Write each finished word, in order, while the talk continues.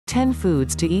10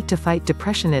 foods to eat to fight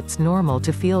depression. It's normal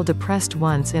to feel depressed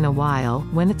once in a while,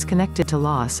 when it's connected to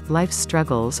loss, life's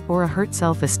struggles, or a hurt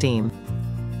self-esteem.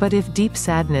 But if deep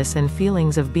sadness and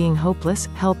feelings of being hopeless,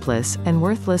 helpless, and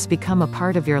worthless become a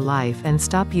part of your life and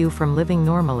stop you from living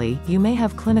normally, you may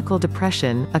have clinical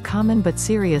depression, a common but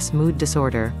serious mood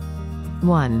disorder.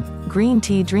 1. Green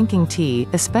tea. Drinking tea,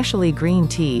 especially green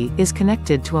tea, is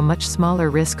connected to a much smaller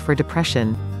risk for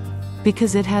depression.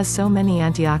 Because it has so many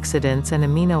antioxidants and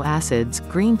amino acids,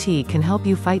 green tea can help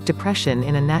you fight depression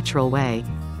in a natural way.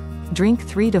 Drink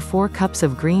 3 to 4 cups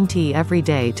of green tea every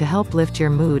day to help lift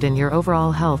your mood and your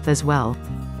overall health as well.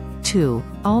 2.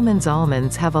 Almonds.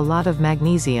 Almonds have a lot of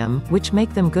magnesium, which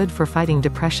make them good for fighting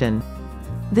depression.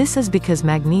 This is because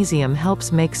magnesium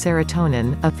helps make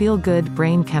serotonin, a feel-good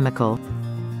brain chemical.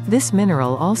 This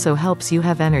mineral also helps you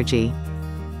have energy.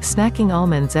 Snacking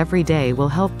almonds every day will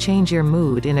help change your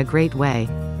mood in a great way.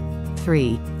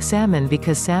 3. Salmon.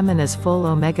 Because salmon is full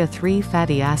omega-3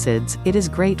 fatty acids, it is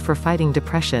great for fighting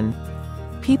depression.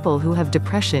 People who have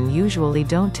depression usually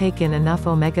don't take in enough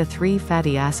omega-3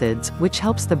 fatty acids, which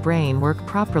helps the brain work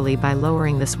properly by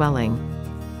lowering the swelling.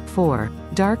 4.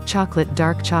 Dark chocolate.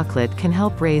 Dark chocolate can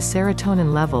help raise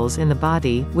serotonin levels in the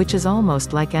body, which is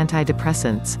almost like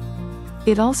antidepressants.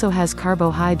 It also has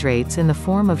carbohydrates in the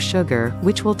form of sugar,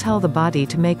 which will tell the body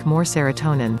to make more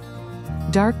serotonin.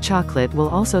 Dark chocolate will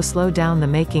also slow down the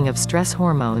making of stress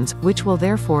hormones, which will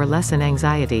therefore lessen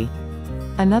anxiety.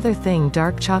 Another thing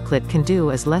dark chocolate can do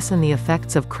is lessen the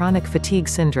effects of chronic fatigue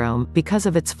syndrome, because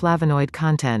of its flavonoid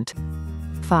content.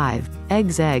 5.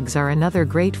 Eggs. Eggs are another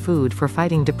great food for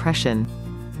fighting depression.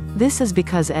 This is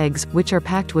because eggs, which are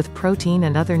packed with protein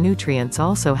and other nutrients,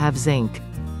 also have zinc.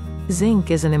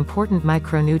 Zinc is an important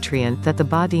micronutrient that the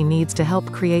body needs to help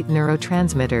create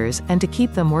neurotransmitters, and to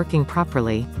keep them working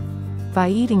properly. By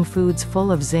eating foods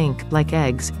full of zinc, like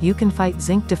eggs, you can fight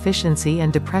zinc deficiency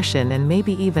and depression and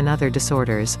maybe even other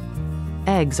disorders.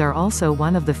 Eggs are also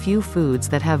one of the few foods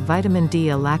that have vitamin D.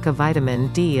 A lack of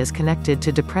vitamin D is connected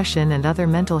to depression and other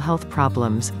mental health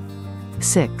problems.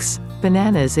 6.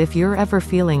 Bananas. If you're ever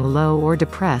feeling low or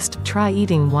depressed, try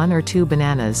eating 1 or 2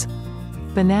 bananas.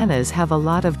 Bananas have a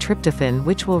lot of tryptophan,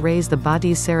 which will raise the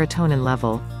body's serotonin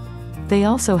level. They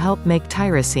also help make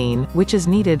tyrosine, which is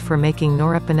needed for making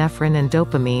norepinephrine and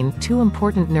dopamine, 2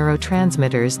 important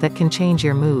neurotransmitters that can change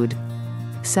your mood.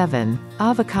 7.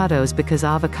 Avocados. Because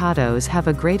avocados have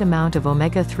a great amount of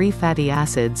omega-3 fatty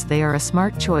acids, they are a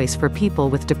smart choice for people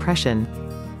with depression.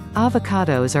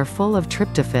 Avocados are full of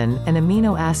tryptophan, an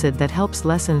amino acid that helps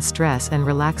lessen stress and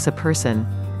relax a person.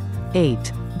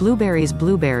 8. Blueberries.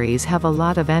 Blueberries have a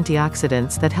lot of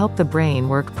antioxidants that help the brain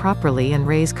work properly and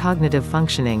raise cognitive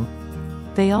functioning.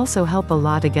 They also help a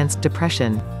lot against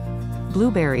depression.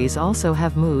 Blueberries also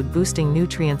have mood-boosting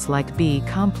nutrients like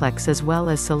B-complex as well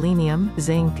as selenium,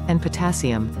 zinc, and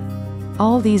potassium.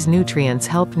 All these nutrients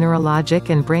help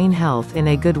neurologic and brain health in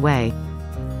a good way.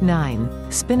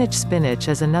 9. Spinach. Spinach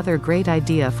is another great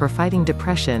idea for fighting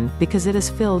depression, because it is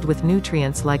filled with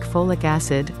nutrients like folic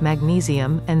acid,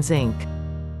 magnesium, and zinc.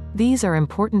 These are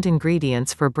important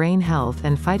ingredients for brain health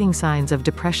and fighting signs of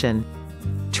depression.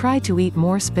 Try to eat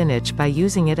more spinach by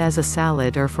using it as a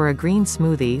salad or for a green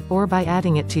smoothie, or by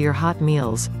adding it to your hot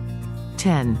meals.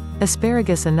 10.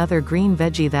 Asparagus. Another green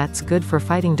veggie that's good for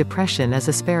fighting depression is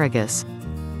asparagus.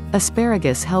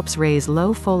 Asparagus helps raise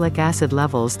low folic acid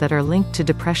levels that are linked to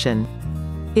depression.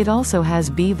 It also has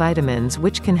B vitamins,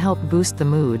 which can help boost the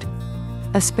mood.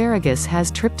 Asparagus has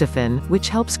tryptophan, which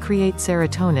helps create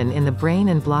serotonin in the brain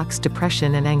and blocks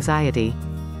depression and anxiety.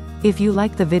 If you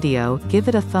like the video, give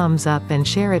it a thumbs up and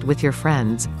share it with your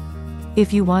friends.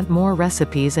 If you want more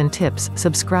recipes and tips,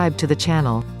 subscribe to the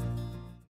channel.